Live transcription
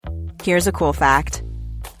Here's a cool fact.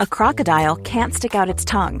 A crocodile can't stick out its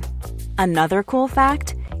tongue. Another cool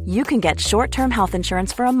fact, you can get short-term health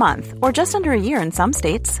insurance for a month or just under a year in some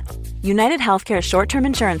states. United Healthcare short-term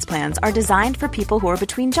insurance plans are designed for people who are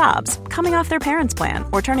between jobs, coming off their parents' plan,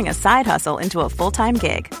 or turning a side hustle into a full-time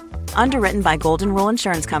gig. Underwritten by Golden Rule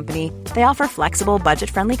Insurance Company, they offer flexible,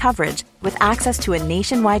 budget-friendly coverage with access to a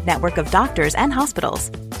nationwide network of doctors and hospitals.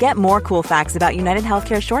 Get more cool facts about United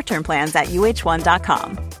Healthcare short-term plans at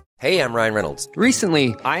uh1.com. Hey, I'm Ryan Reynolds.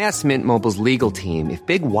 Recently, I asked Mint Mobile's legal team if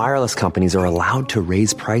big wireless companies are allowed to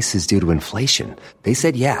raise prices due to inflation. They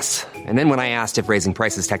said yes. And then when I asked if raising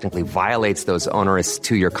prices technically violates those onerous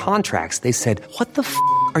two-year contracts, they said, "What the f***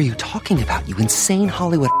 are you talking about, you insane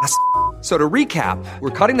Hollywood ass?" So to recap,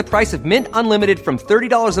 we're cutting the price of Mint Unlimited from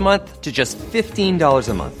 $30 a month to just $15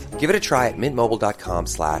 a month. Give it a try at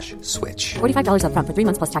mintmobile.com/switch. $45 up front for 3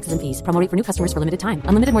 months plus taxes and fees. Promo rate for new customers for limited time.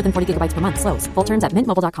 Unlimited more than 40 gigabytes per month. Slows full terms at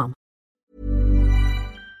mintmobile.com.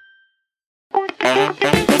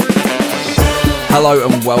 Hello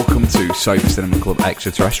and welcome to Sofa Cinema Club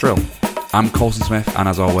Extraterrestrial. I'm Colson Smith, and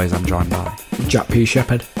as always, I'm joined by Jack P.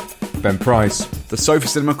 Shepherd. Ben Price. The Sofa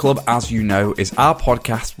Cinema Club, as you know, is our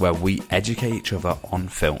podcast where we educate each other on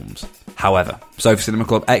films. However, Sofa Cinema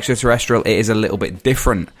Club Extraterrestrial, it is a little bit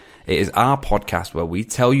different. It is our podcast where we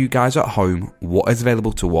tell you guys at home what is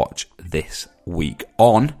available to watch this week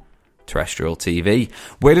on terrestrial TV.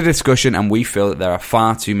 We're the discussion, and we feel that there are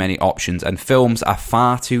far too many options and films are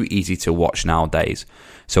far too easy to watch nowadays.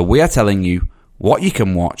 So we are telling you what you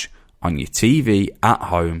can watch on your TV at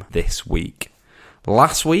home this week.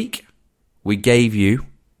 Last week, we gave you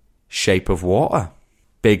Shape of Water.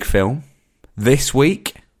 Big film. This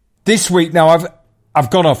week, now I've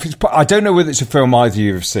gone off. I don't know whether it's a film either of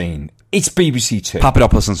you have seen. It's BBC Two.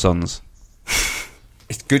 Papadopoulos and Sons.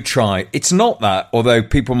 It's a good try. It's not that, although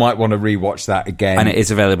people might want to rewatch that again. And it is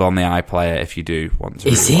available on the iPlayer if you do want to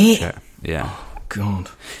rewatch it. Yeah. Oh, God.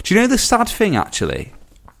 Do you know the sad thing, actually?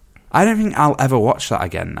 I don't think I'll ever watch that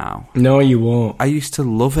again now. No, you won't. I used to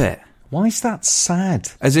love it. Why is that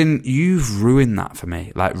sad? As in, you've ruined that for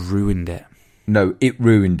me. Like, ruined it. No, it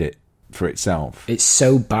ruined it for itself. It's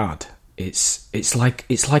so bad. It's like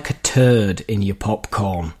a turd in your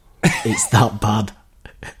popcorn. It's that bad.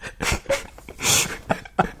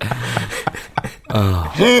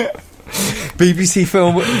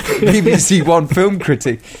 BBC One film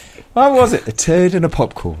critic. How was it? A turd and a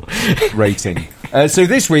popcorn rating. So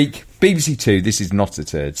this week, BBC Two, this is not a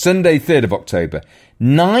turd. Sunday, 3rd of October,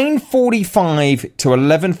 9:45 to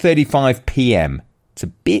 11:35 p.m. It's a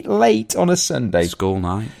bit late on a Sunday. School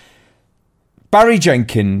night. Barry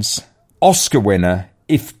Jenkins, Oscar winner,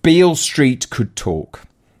 If Beale Street Could Talk.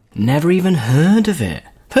 Never even heard of it.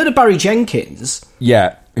 Heard of Barry Jenkins?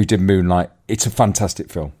 Yeah, who did Moonlight. It's a fantastic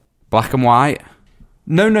film. Black and white?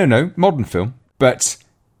 No, modern film. But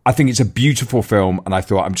I think it's a beautiful film, and I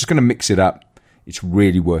thought, I'm just going to mix it up. It's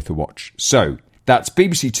really worth a watch. So, that's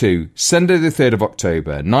BBC Two, Sunday the 3rd of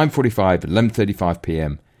October, 9:45, 11:35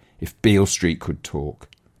 p.m. If Beale Street Could Talk.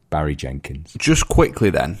 Barry Jenkins. Just quickly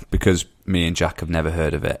then, because me and Jack have never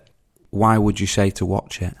heard of it, why would you say to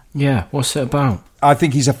watch it? Yeah, what's it about? I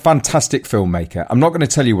think he's a fantastic filmmaker. I'm not going to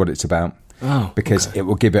tell you what it's about because it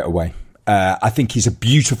will give it away. I think he's a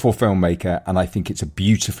beautiful filmmaker, and I think it's a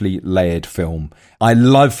beautifully layered film. I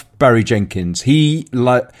love Barry Jenkins.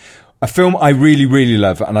 A film I really, really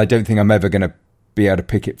love, and I don't think I'm ever going to be able to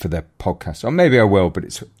pick it for the podcast. Or maybe I will, but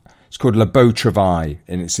it's called Le Beau Travail,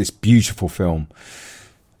 and it's this beautiful film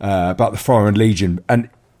about the Foreign Legion. And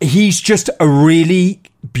he's just a really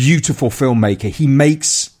beautiful filmmaker. He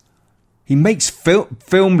makes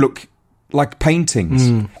film look like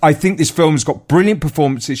paintings. I think this film's got brilliant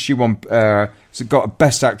performances. She won. It's got a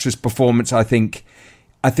Best Actress performance. I think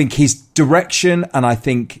his direction, and I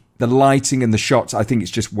think the lighting and the shots, I think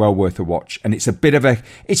it's just well worth a watch. And it's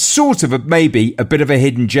maybe a bit of a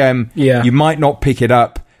hidden gem. Yeah, you might not pick it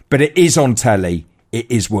up, but it is on telly. It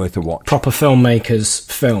is worth a watch. Proper filmmaker's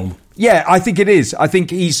film. Yeah, I think it is. I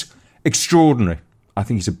think he's extraordinary. I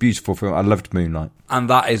think it's a beautiful film. I loved Moonlight. And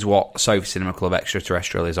that is what Sofa Cinema Club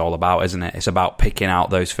Extraterrestrial is all about, isn't it? It's about picking out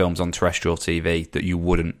those films on terrestrial TV that you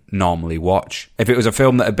wouldn't normally watch. If it was a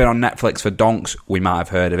film that had been on Netflix for donks, we might have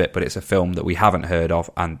heard of it, but it's a film that we haven't heard of,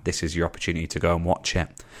 and this is your opportunity to go and watch it.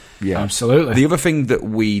 Yeah, absolutely. The other thing that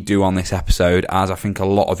we do on this episode, as I think a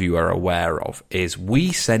lot of you are aware of, is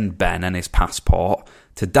we send Ben and his passport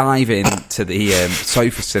to dive into the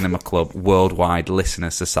Sofa Cinema Club Worldwide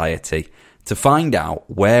Listener Society to find out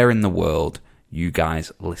where in the world you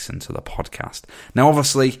guys listen to the podcast. Now,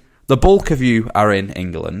 obviously, the bulk of you are in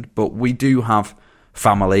England, but we do have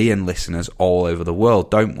family and listeners all over the world,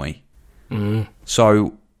 don't we?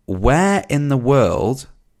 So where in the world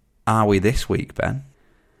are we this week, Ben?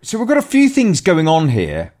 So we've got a few things going on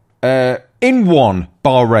here. In one,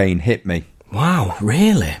 Bahrain hit me. Wow,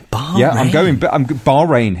 really? Bahrain? Yeah,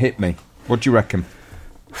 Bahrain hit me. What do you reckon?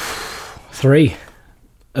 3.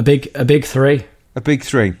 A big 3. A big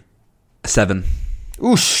 3. 7.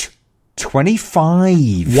 Oosh.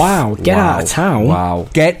 25. Wow, get out of town. Wow.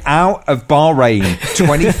 Get out of Bahrain.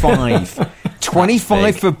 25.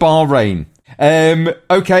 25 for Bahrain.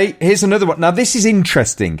 Okay, here's another one. Now, this is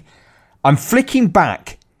interesting. I'm flicking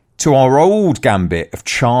back to our old gambit of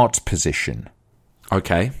chart position.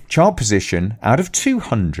 Okay. Chart position out of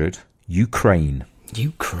 200, Ukraine.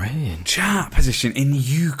 Ukraine. Chart position in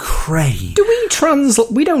Ukraine. Do we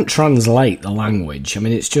we don't translate the language. I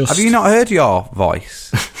mean, it's just... Have you not heard your voice?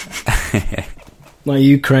 My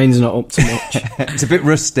Ukraine's not up to much. It's a bit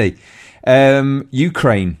rusty.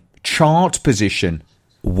 Ukraine, chart position.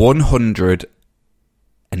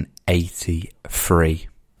 183.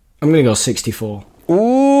 I'm going to go 64.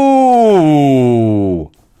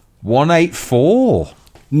 Ooh. 184.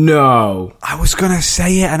 No. I was going to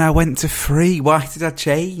say it and I went to 3. Why did I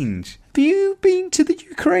change? Have you been to the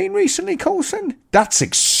Ukraine recently, Coulson? That's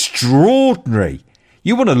extraordinary.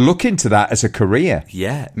 You want to look into that as a career.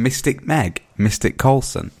 Yeah, Mystic Meg, Mystic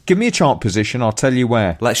Coulson. Give me a chart position, I'll tell you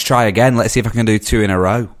where. Let's try again. Let's see if I can do 2 in a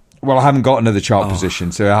row. Well, I haven't got another chart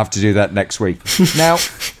position, so I have to do that next week. Now,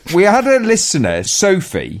 we had a listener,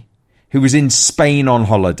 Sophie, who was in Spain on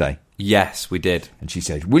holiday. Yes, we did. And she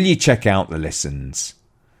said, will you check out the listens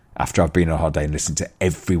after I've been on holiday and listened to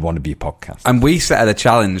every one of your podcasts? And we set her the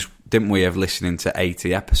challenge, didn't we, of listening to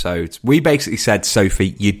 80 episodes. We basically said,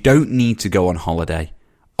 Sophie, you don't need to go on holiday.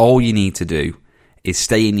 All you need to do is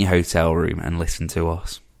stay in your hotel room and listen to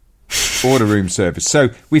us. Order room service. So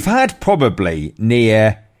we've had probably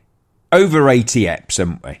near over 80 eps,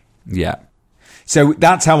 haven't we? Yeah. So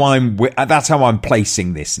that's how I'm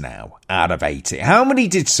placing this now out of 80. How many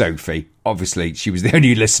did Sophie? Obviously, she was the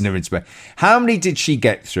only listener in Spain. How many did she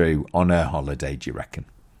get through on her holiday, do you reckon?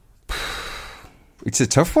 It's a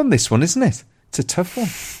tough one, this one, isn't it? It's a tough one.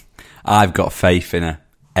 I've got faith in her.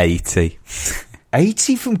 80.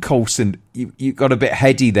 80 from Coulson. You got a bit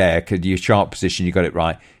heady there because your chart position, you got it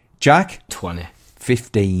right. Jack? 20.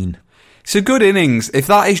 15. It's a good innings. If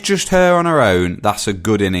that is just her on her own, that's a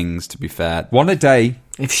good innings, to be fair. One a day.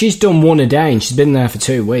 If she's done one a day and she's been there for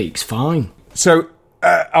 2 weeks, fine. So,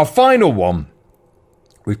 our final one.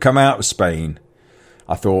 We've come out of Spain.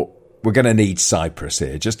 I thought, we're going to need Cyprus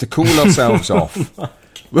here, just to cool ourselves off.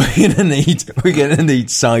 We're going to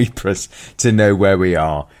need Cyprus to know where we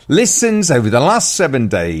are. Listens over the last 7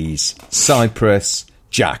 days. Cyprus,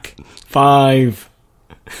 Jack. 5.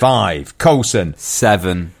 Coulson.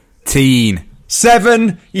 17.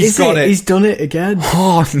 7. He's got it. He's done it again.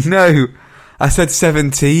 Oh, no. I said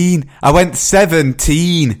 17. I went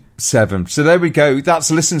 17. 7. So there we go. That's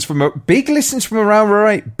big listens from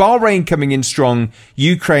around Bahrain coming in strong.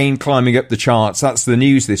 Ukraine climbing up the charts. That's the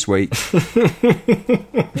news this week.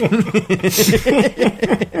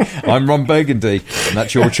 I'm Ron Burgundy, and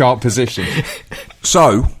that's your chart position.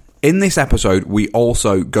 So, in this episode, we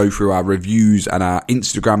also go through our reviews and our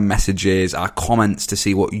Instagram messages, our comments to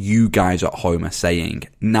see what you guys at home are saying.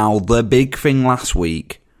 Now, the big thing last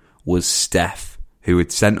week was Steph, who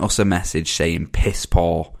had sent us a message saying piss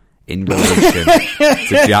poor in relation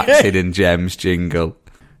to Jack's Hidden Gems jingle.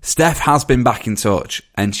 Steph has been back in touch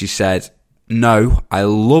and she said, no, I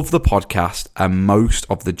love the podcast and most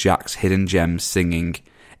of the Jack's Hidden Gems singing.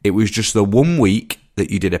 It was just the 1 week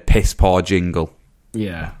that you did a piss poor jingle.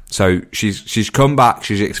 Yeah. So she's come back,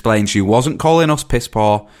 she's explained she wasn't calling us piss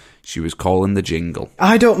poor, she was calling the jingle.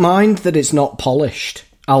 I don't mind that it's not polished.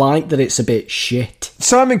 I like that it's a bit shit.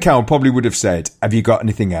 Simon Cowell probably would have said, have you got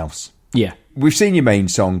anything else? Yeah. We've seen your main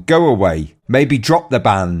song, go away, maybe drop the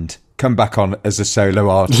band, come back on as a solo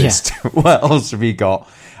artist. Yeah. What else have you got?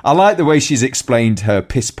 I like the way she's explained her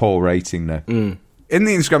piss poor rating though. In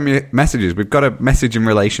the Instagram messages, we've got a message in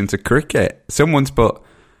relation to cricket. Someone's put,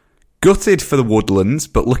 gutted for the Woodlands,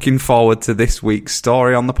 but looking forward to this week's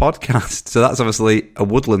story on the podcast. So that's obviously a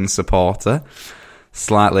Woodlands supporter.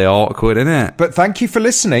 Slightly awkward, isn't it? But thank you for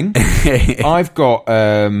listening. I've got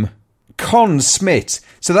Con Smith.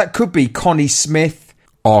 So that could be Connie Smith.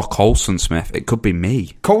 Or Coulson Smith. It could be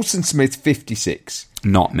me. Coulson Smith, 56.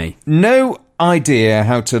 Not me. No idea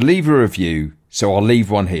how to leave a review, so I'll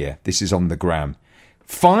leave one here. This is on the gram.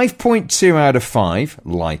 5.2 out of 5,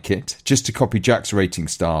 like it, just to copy Jack's rating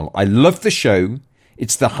style. I love the show.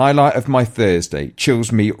 It's the highlight of my Thursday.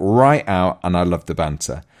 Chills me right out, and I love the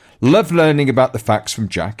banter. Love learning about the facts from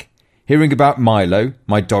Jack. Hearing about Milo,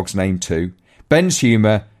 my dog's name too. Ben's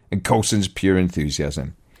humour, and Coulson's pure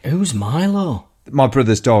enthusiasm. Who's Milo? My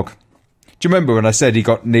brother's dog. Do you remember when I said he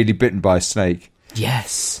got nearly bitten by a snake?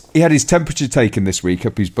 Yes. He had his temperature taken this week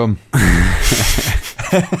up his bum.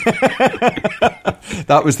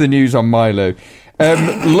 That was the news on Milo.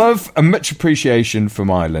 Love and much appreciation from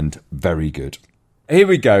Ireland. Very good. Here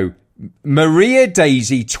we go. Maria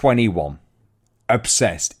Daisy 21.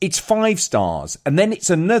 Obsessed. It's 5 stars. And then it's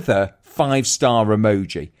another 5-star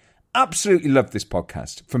emoji. Absolutely love this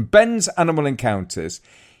podcast. From Ben's Animal Encounters,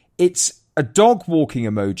 it's a dog walking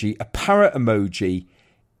emoji, a parrot emoji,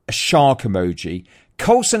 a shark emoji,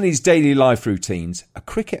 Coulson his daily life routines, a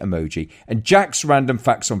cricket emoji, and Jack's random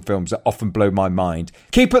facts on films that often blow my mind.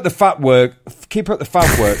 Keep up the fat work. Keep up the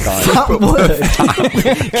fat work, guys. Fat work.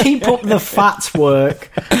 Keep up the fat work.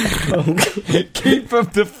 Keep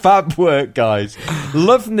up the fat work, guys.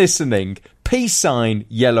 Love listening. Peace sign,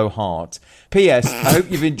 yellow heart. P.S. I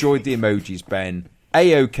hope you've enjoyed the emojis, Ben.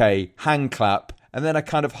 A-OK, hand clap, and then a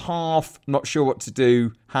kind of half, not sure what to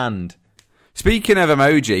do, hand. Speaking of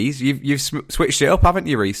emojis, you've switched it up, haven't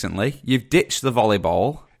you, recently? You've ditched the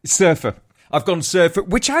volleyball. Surfer. I've gone surfer,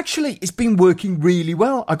 which actually has been working really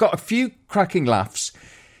well. I got a few cracking laughs.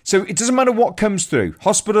 So it doesn't matter what comes through.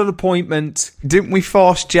 Hospital appointment. Didn't we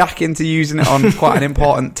force Jack into using it on quite an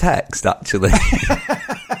important text, actually?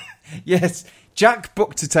 Yes. Jack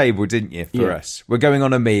booked a table, didn't you, for us? We're going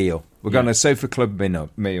on a meal. We're going on a sofa club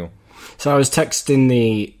meal. So I was texting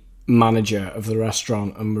the manager of the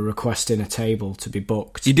restaurant and we're requesting a table to be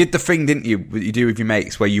booked. You did the thing, didn't you, that you do with your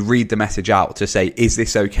mates, where you read the message out to say, is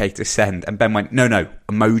this okay to send? And Ben went, no,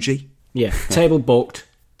 emoji. Yeah, table booked,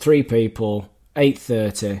 3 people,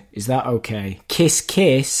 8:30. Is that okay? Kiss,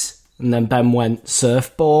 kiss. And then Ben went,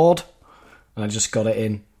 surfboard. And I just got it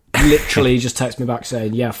in. Literally just texted me back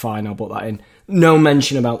saying, yeah, fine, I'll book that in. No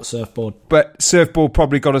mention about the surfboard. But surfboard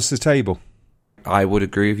probably got us the table. I would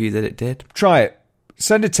agree with you that it did. Try it.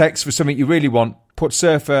 Send a text for something you really want. Put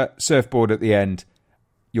surfboard at the end.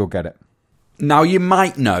 You'll get it. Now, you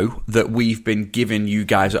might know that we've been giving you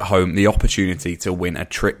guys at home the opportunity to win a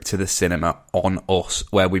trip to the cinema on us,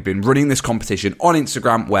 where we've been running this competition on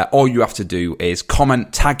Instagram, where all you have to do is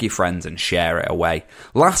comment, tag your friends, and share it away.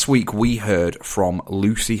 Last week, we heard from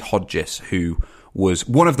Lucy Hodges, who was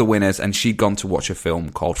one of the winners, and she'd gone to watch a film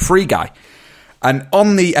called Free Guy. And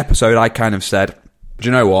on the episode, I kind of said, do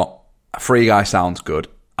you know what? Free Guy sounds good.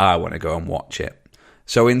 I want to go and watch it.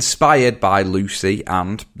 So inspired by Lucy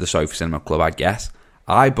and the Sofa Cinema Club, I guess,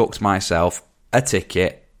 I booked myself a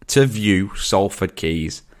ticket to view Salford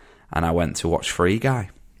Quays and I went to watch Free Guy.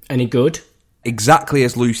 Any good? Exactly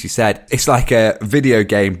as Lucy said, it's like a video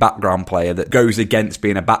game background player that goes against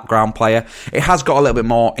being a background player. It has got a little bit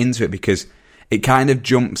more into it because it kind of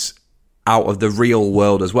jumps out of the real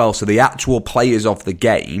world as well. So the actual players of the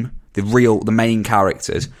game, the main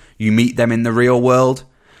characters, you meet them in the real world,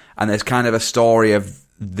 and there's kind of a story of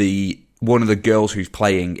one of the girls who's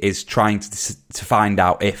playing is trying to find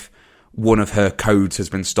out if one of her codes has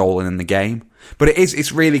been stolen in the game. But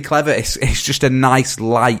it's really clever. It's just a nice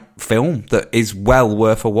light film that is well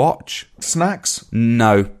worth a watch. Snacks?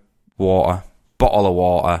 No. Water. Bottle of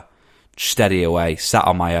water. Steady away. Sat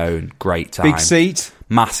on my own. Great time. Big seat?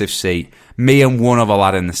 Massive seat. Me and one other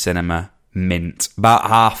lad in the cinema. Mint. About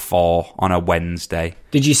 4:30 on a Wednesday.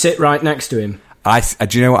 Did you sit right next to him?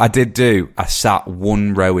 Do you know what I did do? I sat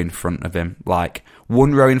one row in front of him. Like,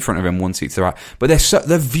 one row in front of him, one seat to the right. But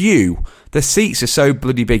the seats are so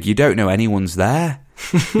bloody big, you don't know anyone's there.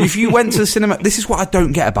 If you went to the cinema, this is what I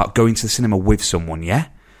don't get about going to the cinema with someone, yeah?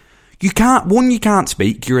 You can't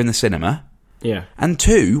speak, you're in the cinema. Yeah. And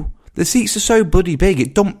 2, the seats are so bloody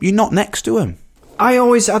big, you're not next to them. I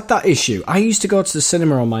always had that issue. I used to go to the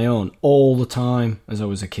cinema on my own all the time as I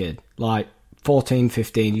was a kid. Like, 14,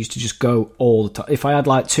 15, used to just go all the time. If I had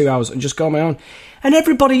like 2 hours and just go on my own. And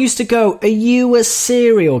everybody used to go, are you a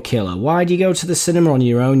serial killer? Why do you go to the cinema on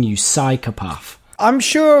your own, you psychopath? I'm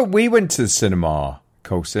sure we went to the cinema,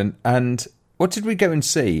 Coulson, and what did we go and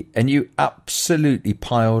see? And you absolutely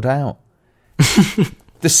piled out.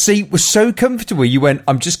 The seat was so comfortable. You went,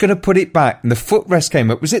 I'm just going to put it back. And the footrest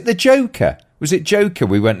came up. Was it the Joker? Was it Joker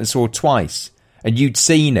we went and saw twice? And you'd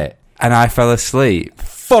seen it. And I fell asleep.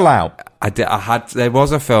 Full out. There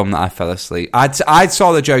was a film that I fell asleep. I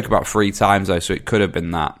saw the Joker about 3 times though, so it could have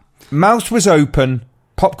been that. Mouth was open,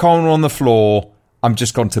 popcorn on the floor. I'm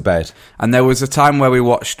just gone to bed. And there was a time where we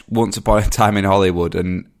watched Once Upon a Time in Hollywood,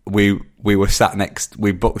 and we were sat next.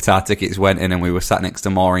 We booked our tickets, went in, and we were sat next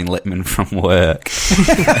to Maureen Lipman from work.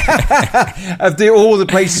 Of all the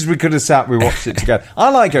places we could have sat, we watched it together.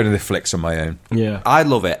 I like going to the flicks on my own. Yeah, I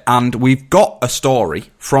love it. And we've got a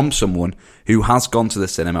story from someone who has gone to the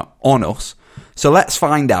cinema on us. So let's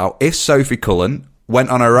find out if Sophie Cullen went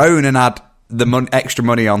on her own and had the extra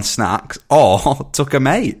money on snacks, or took a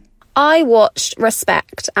mate. I watched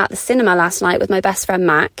Respect at the cinema last night with my best friend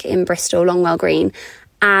Mac in Bristol, Longwell Green,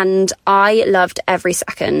 and I loved every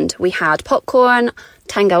second. We had popcorn,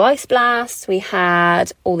 Tango Ice Blast, we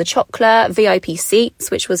had all the chocolate, VIP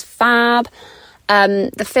seats, which was fab.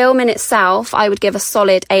 The film in itself, I would give a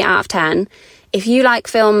solid 8 out of 10. If you like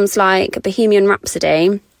films like Bohemian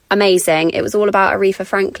Rhapsody, amazing. It was all about Aretha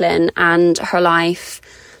Franklin and her life.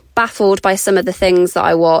 Baffled by some of the things that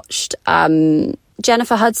I watched.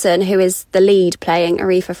 Jennifer Hudson, who is the lead playing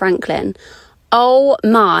Aretha Franklin. Oh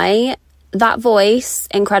my, that voice,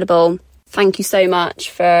 incredible. Thank you so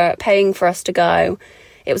much for paying for us to go.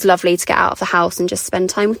 It was lovely to get out of the house and just spend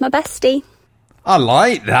time with my bestie. I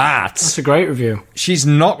like that. That's a great review. She's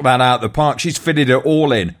knocked that out of the park. She's fitted it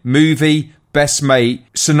all in. Movie, best mate,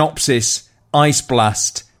 synopsis, Ice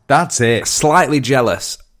Blast. That's it. Slightly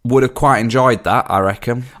jealous. Would have quite enjoyed that, I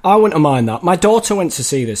reckon. I wouldn't have mind that. My daughter went to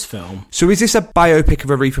see this film. So is this a biopic of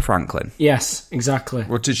Aretha Franklin? Yes, exactly.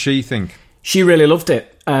 What did she think? She really loved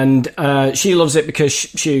it. And she loves it because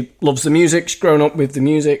she loves the music. She's grown up with the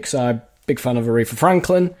music, so I'm a big fan of Aretha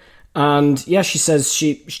Franklin. And yeah, she says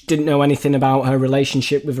she didn't know anything about her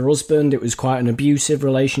relationship with her husband. It was quite an abusive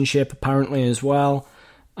relationship, apparently, as well.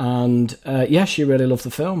 And yeah, she really loved the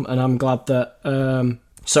film. And I'm glad that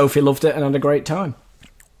Sophie loved it and had a great time.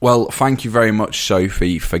 Well, thank you very much,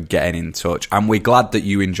 Sophie, for getting in touch. And we're glad that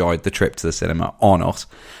you enjoyed the trip to the cinema on us.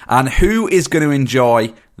 And who is going to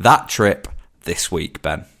enjoy that trip this week,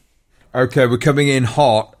 Ben? Okay, we're coming in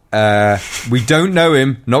hot. We don't know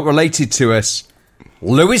him, not related to us.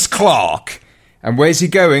 Lewis Clark. And where's he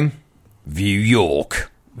going? View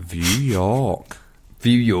York. View York.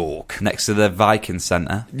 View York. Next to the Viking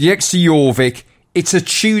Centre. Next to Jorvik. It's a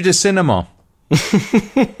Tudor cinema.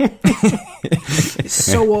 It's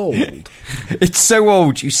so old. It's so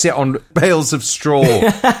old. You sit on bales of straw.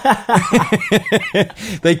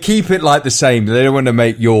 They keep it like the same. They don't want to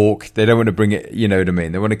make York. They don't want to bring it, you know what I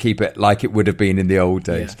mean? They want to keep it like it would have been in the old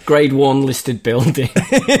days. Yeah. Grade 1 listed building.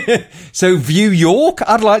 So View York?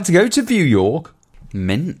 I'd like to go to View York.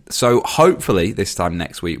 Mint. So hopefully this time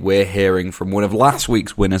next week we're hearing from one of last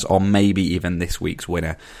week's winners, or maybe even this week's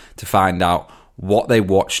winner, to find out what they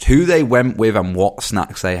watched, who they went with, and what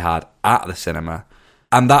snacks they had at the cinema.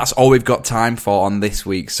 And that's all we've got time for on this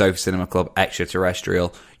week's Sofa Cinema Club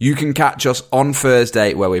Extraterrestrial. You can catch us on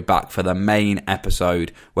Thursday, where we're back for the main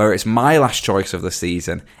episode, where it's my last choice of the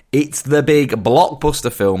season. It's the big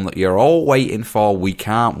blockbuster film that you're all waiting for. We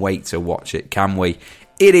can't wait to watch it, can we?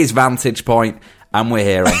 It is Vantage Point, and we're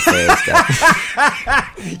here on Thursday.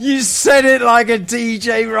 You said it like a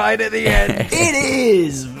DJ right at the end. It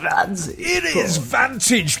is Vantage. It is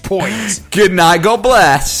Vantage Point. Good night, God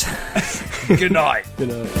bless. Good night. Good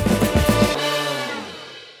night.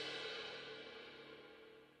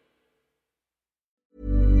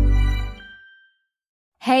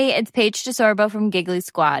 Hey, it's Paige DeSorbo from Giggly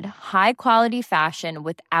Squad. High quality fashion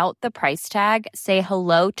without the price tag. Say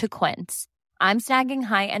hello to Quince. I'm snagging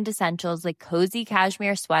high-end essentials like cozy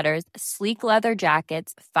cashmere sweaters, sleek leather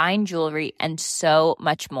jackets, fine jewelry, and so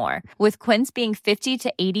much more. With Quince being 50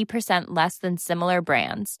 to 80% less than similar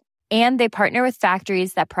brands. And they partner with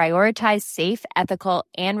factories that prioritize safe, ethical,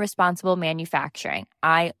 and responsible manufacturing.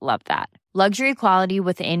 I love that. Luxury quality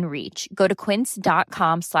within reach. Go to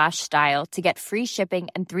quince.com/style to get free shipping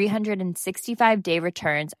and 365-day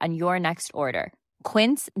returns on your next order.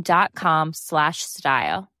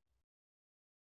 Quince.com/style.